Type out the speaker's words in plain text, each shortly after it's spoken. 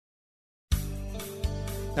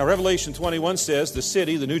Now, Revelation 21 says the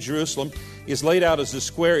city, the New Jerusalem, is laid out as a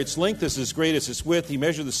square. Its length is as great as its width. He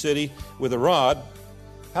measured the city with a rod.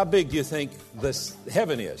 How big do you think this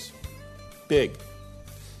heaven is? Big.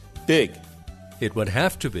 Big. It would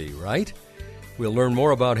have to be, right? We'll learn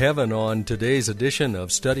more about heaven on today's edition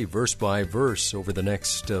of Study Verse by Verse over the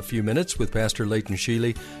next few minutes with Pastor Leighton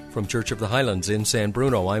Sheely from Church of the Highlands in San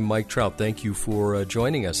Bruno. I'm Mike Trout. Thank you for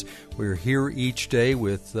joining us. We're here each day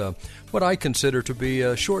with what I consider to be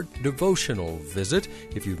a short devotional visit.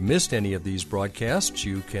 If you've missed any of these broadcasts,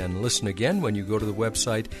 you can listen again when you go to the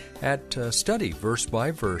website at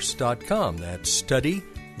studyversebyverse.com. That's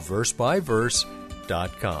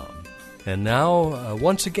studyversebyverse.com. And now,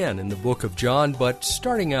 once again in the book of John, but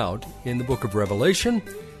starting out in the book of Revelation,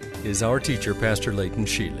 is our teacher, Pastor Leighton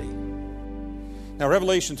Sheely. Now,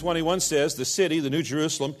 Revelation 21 says the city, the New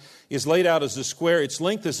Jerusalem, is laid out as a square. Its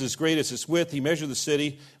length is as great as its width. He measured the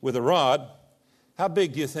city with a rod. How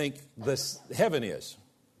big do you think this heaven is?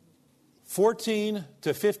 1,400 to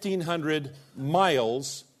 1,500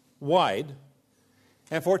 miles wide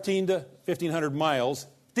and 1,400 to 1,500 miles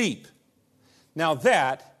deep. Now,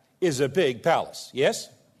 that is a big palace, yes?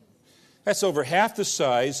 That's over half the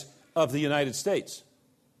size of the United States.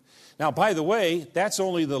 Now, by the way, that's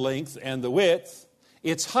only the length and the width.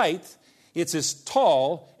 Its height, it's as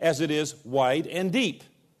tall as it is wide and deep.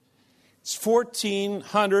 It's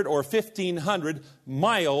 1,400 or 1,500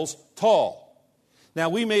 miles tall. Now,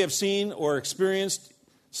 we may have seen or experienced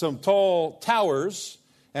some tall towers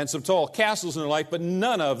and some tall castles in our life, but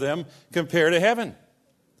none of them compare to heaven.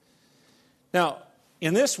 Now,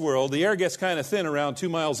 in this world, the air gets kind of thin around 2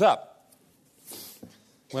 miles up.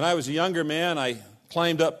 When I was a younger man, I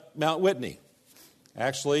climbed up Mount Whitney.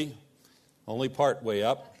 Actually, only part way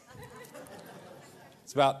up.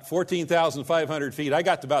 It's about 14,500 feet. I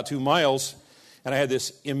got to about 2 miles, and I had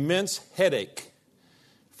this immense headache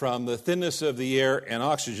from the thinness of the air and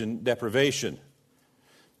oxygen deprivation.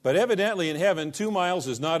 But evidently in heaven, 2 miles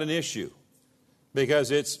is not an issue because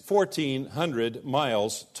it's 1,400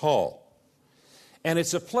 miles tall. And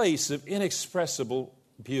it's a place of inexpressible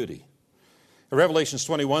beauty. Revelation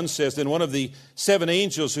 21 says, Then one of the 7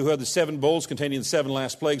 angels who had the 7 bowls containing the 7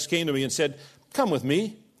 last plagues came to me and said, Come with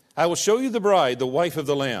me, I will show you the bride, the wife of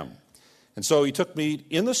the Lamb. And so he took me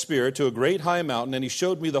in the Spirit to a great high mountain, and he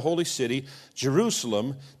showed me the holy city,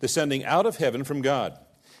 Jerusalem, descending out of heaven from God.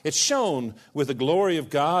 It shone with the glory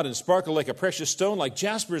of God and sparkled like a precious stone, like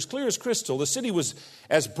jasper, as clear as crystal. The city was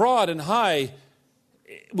as broad and high,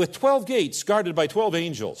 with 12 gates guarded by 12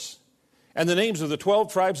 angels. And the names of the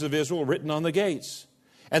 12 tribes of Israel were written on the gates.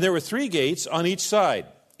 And there were 3 gates on each side,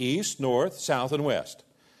 east, north, south, and west.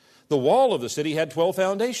 The wall of the city had 12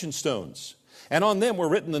 foundation stones, and on them were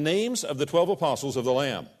written the names of the 12 apostles of the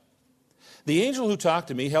Lamb. The angel who talked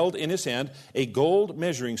to me held in his hand a gold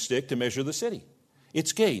measuring stick to measure the city,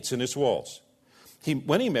 its gates and its walls.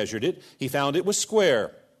 When he measured it, he found it was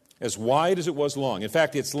square, as wide as it was long. In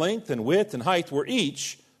fact, its length and width and height were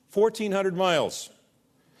each 1,400 miles.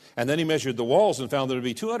 And then he measured the walls and found them to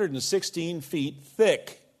be 216 feet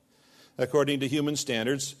thick, according to human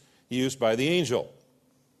standards used by the angel.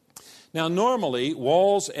 Now, normally,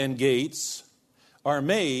 walls and gates are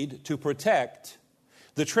made to protect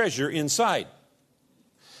the treasure inside.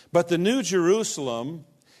 But the New Jerusalem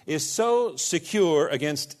is so secure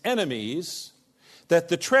against enemies that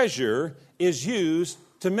the treasure is used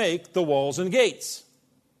to make the walls and gates.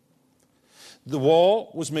 The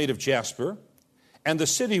wall was made of jasper, and the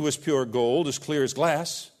city was pure gold, as clear as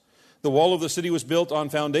glass. The wall of the city was built on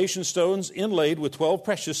foundation stones inlaid with 12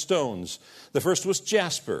 precious stones. The first was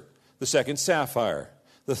jasper, the second sapphire,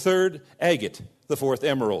 the third agate, the fourth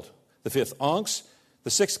emerald, the fifth onyx,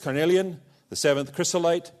 the sixth carnelian, the seventh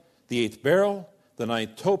chrysolite, the eighth beryl, the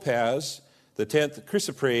ninth topaz, the 10th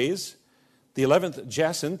chrysoprase, the 11th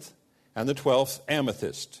jacinth, and the 12th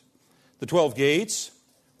amethyst. The 12 gates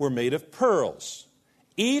were made of pearls,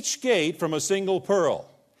 each gate from a single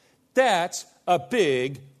pearl. That's a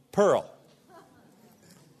big pearl.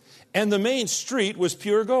 And the main street was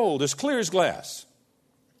pure gold, as clear as glass.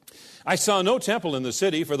 I saw no temple in the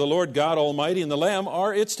city, for the Lord God Almighty and the Lamb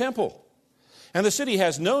are its temple. And the city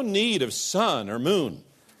has no need of sun or moon,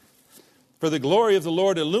 for the glory of the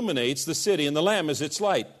Lord illuminates the city, and the Lamb is its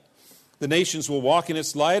light. The nations will walk in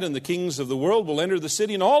its light, and the kings of the world will enter the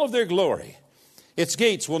city in all of their glory. Its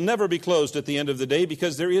gates will never be closed at the end of the day,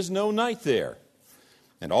 because there is no night there.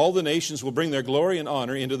 And all the nations will bring their glory and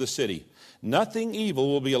honor into the city. Nothing evil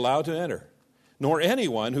will be allowed to enter, nor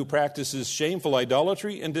anyone who practices shameful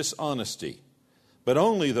idolatry and dishonesty, but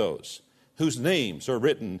only those whose names are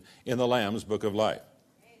written in the Lamb's book of life.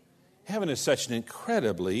 Heaven is such an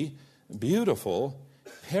incredibly beautiful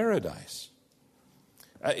paradise.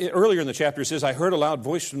 Earlier in the chapter it says, I heard a loud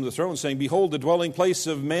voice from the throne saying, behold, the dwelling place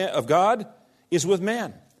of God is with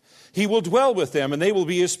man. He will dwell with them, and they will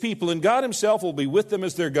be his people, and God himself will be with them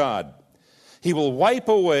as their God. He will wipe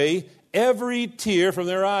away every tear from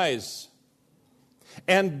their eyes,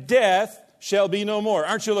 and death shall be no more.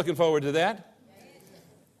 Aren't you looking forward to that?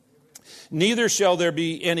 Neither shall there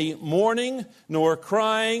be any mourning, nor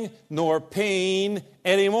crying, nor pain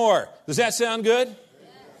anymore. Does that sound good?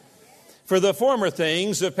 For the former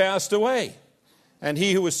things have passed away. And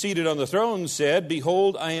he who was seated on the throne said,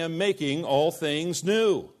 behold, I am making all things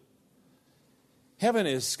new. Heaven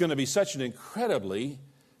is going to be such an incredibly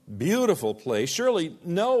beautiful place. Surely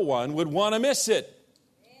no one would want to miss it.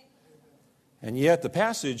 And yet the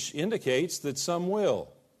passage indicates that some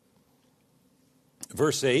will.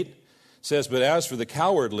 Verse 8 says, but as for the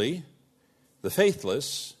cowardly, the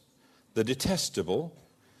faithless, the detestable,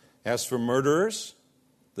 as for murderers,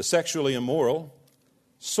 the sexually immoral,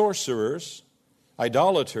 sorcerers,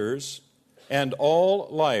 idolaters, and all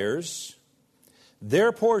liars,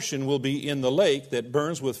 their portion will be in the lake that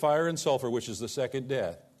burns with fire and sulfur, which is the second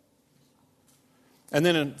death. And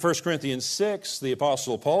then in 1 Corinthians 6, the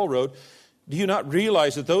Apostle Paul wrote, do you not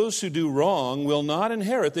realize that those who do wrong will not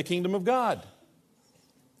inherit the kingdom of God?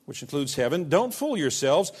 Which includes heaven. Don't fool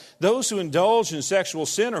yourselves. Those who indulge in sexual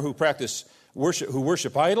sin or who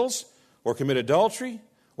worship idols or commit adultery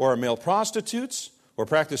or are male prostitutes or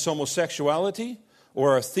practice homosexuality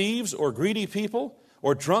or are thieves or greedy people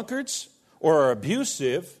or drunkards or are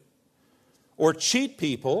abusive or cheat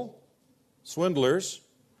people, swindlers,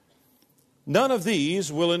 none of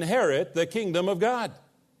these will inherit the kingdom of God.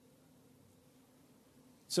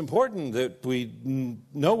 It's important that we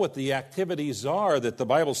know what the activities are that the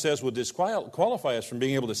Bible says will disqualify us from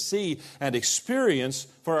being able to see and experience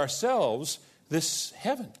for ourselves this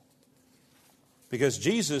heaven. Because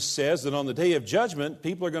Jesus says that on the day of judgment,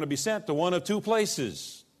 people are going to be sent to one of two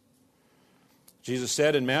places. Jesus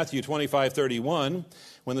said in Matthew 25:31,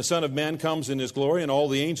 when the Son of Man comes in his glory and all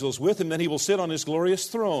the angels with him, then he will sit on his glorious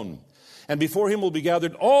throne. And before him will be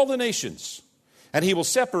gathered all the nations. And he will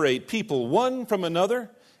separate people one from another,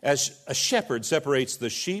 as a shepherd separates the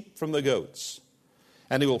sheep from the goats.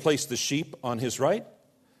 And he will place the sheep on his right,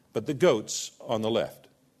 but the goats on the left.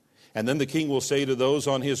 And then the king will say to those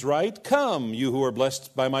on his right, come, you who are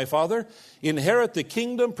blessed by my Father, inherit the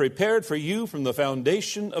kingdom prepared for you from the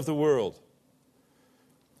foundation of the world.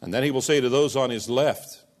 And then he will say to those on his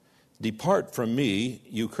left, depart from me,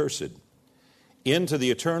 you cursed, into the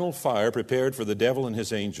eternal fire prepared for the devil and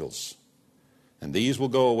his angels. And these will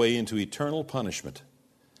go away into eternal punishment,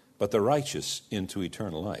 but the righteous into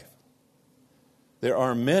eternal life. There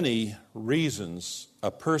are many reasons a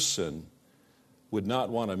person would not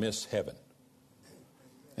want to miss heaven.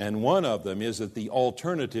 And one of them is that the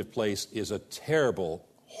alternative place is a terrible,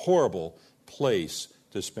 horrible place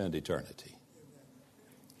to spend eternity.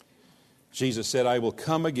 Jesus said, I will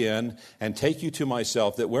come again and take you to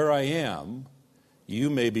myself, that where I am, you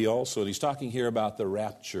may be also. And he's talking here about the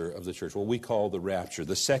rapture of the church, what we call the rapture,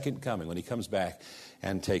 the second coming, when he comes back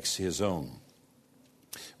and takes his own.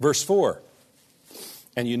 Verse 4,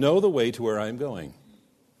 and you know the way to where I am going.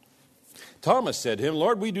 Thomas said to him,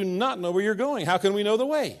 Lord, we do not know where you're going. How can we know the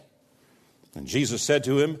way? And Jesus said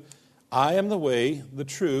to him, I am the way, the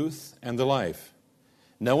truth, and the life.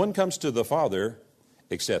 No one comes to the Father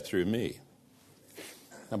except through me.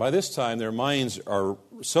 Now, by this time, their minds are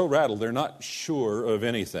so rattled, they're not sure of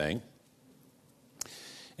anything.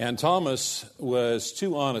 And Thomas was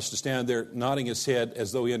too honest to stand there nodding his head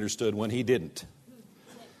as though he understood when he didn't.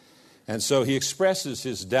 And so he expresses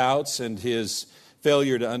his doubts and his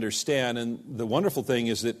failure to understand. And the wonderful thing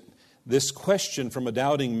is that this question from a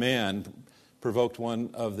doubting man provoked one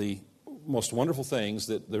of the most wonderful things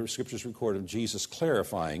that the Scriptures record of Jesus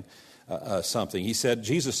clarifying something.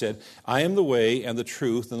 Jesus said, I am the way and the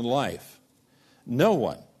truth and the life. No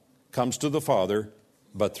one comes to the Father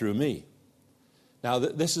but through me. Now,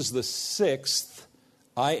 this is the sixth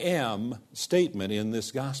I am statement in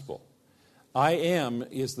this gospel. I am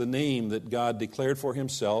is the name that God declared for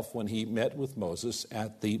himself when he met with Moses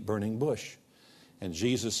at the burning bush. And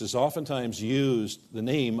Jesus has oftentimes used the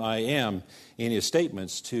name I am in his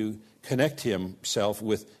statements to connect himself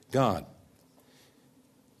with God.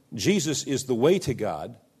 Jesus is the way to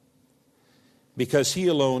God because he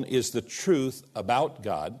alone is the truth about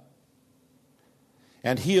God,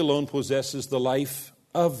 and he alone possesses the life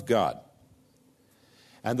of God.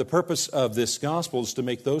 And the purpose of this gospel is to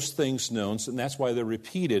make those things known, and that's why they're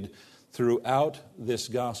repeated throughout this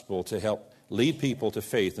gospel to help lead people to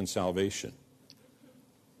faith and salvation.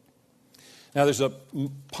 Now, there's a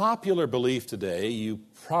popular belief today, you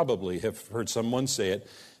probably have heard someone say it,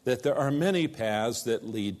 that there are many paths that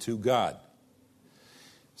lead to God.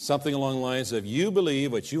 Something along the lines of, you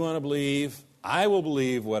believe what you want to believe, I will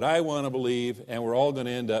believe what I want to believe, and we're all going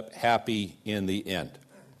to end up happy in the end.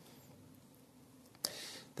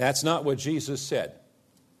 That's not what Jesus said.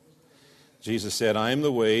 Jesus said, I am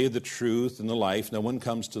the way, the truth, and the life. No one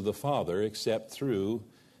comes to the Father except through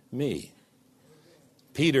me.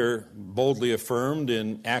 Peter boldly affirmed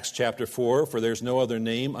in Acts chapter 4, for there's no other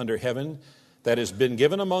name under heaven that has been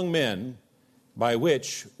given among men by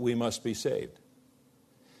which we must be saved.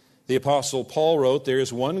 The Apostle Paul wrote, there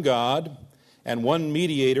is one God and one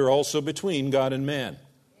mediator also between God and man,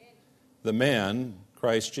 the man,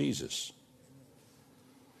 Christ Jesus.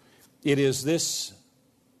 It is this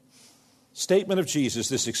statement of Jesus,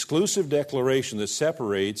 this exclusive declaration that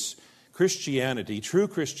separates Christianity, true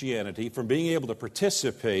Christianity, from being able to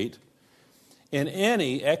participate in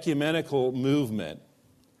any ecumenical movement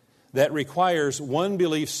that requires one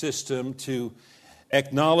belief system to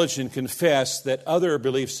acknowledge and confess that other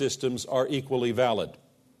belief systems are equally valid.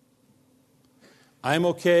 I'm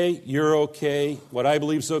okay, you're okay, what I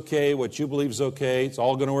believe is okay, what you believe is okay, it's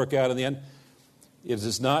all going to work out in the end. It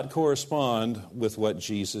does not correspond with what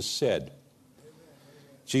Jesus said.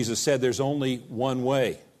 Jesus said there's only one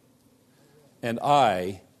way, and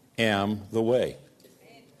I am the way.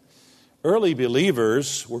 Early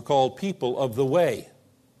believers were called people of the way.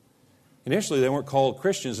 Initially, they weren't called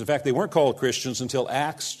Christians. In fact, they weren't called Christians until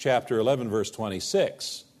Acts chapter 11, verse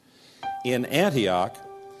 26 in Antioch.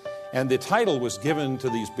 And the title was given to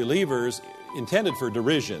these believers intended for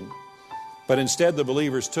derision, but instead the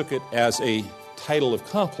believers took it as a title of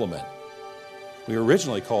compliment. We were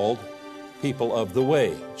originally called people of the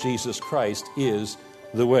way. Jesus Christ is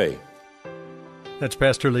the way. That's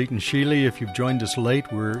Pastor Leighton Sheely. If you've joined us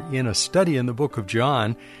late, we're in a study in the book of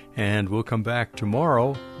John, and we'll come back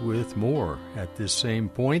tomorrow with more at this same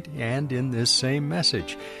point and in this same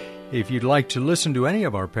message. If you'd like to listen to any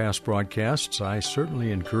of our past broadcasts, I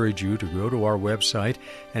certainly encourage you to go to our website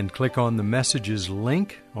and click on the Messages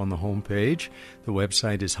link on the home page. The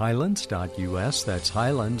website is highlands.us. That's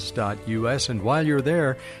highlands.us. And while you're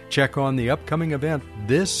there, check on the upcoming event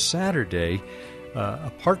this Saturday,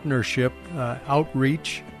 a partnership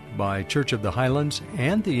outreach by Church of the Highlands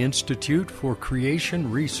and the Institute for Creation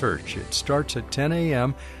Research. It starts at 10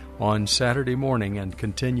 a.m. on Saturday morning and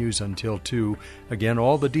continues until 2. Again,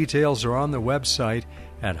 all the details are on the website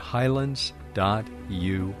at highlands.us.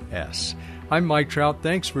 I'm Mike Trout.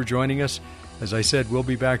 Thanks for joining us. As I said, we'll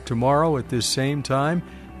be back tomorrow at this same time,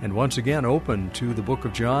 and once again open to the book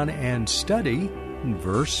of John and study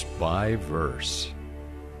verse by verse.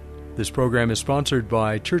 This program is sponsored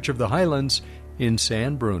by Church of the Highlands in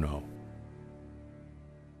San Bruno.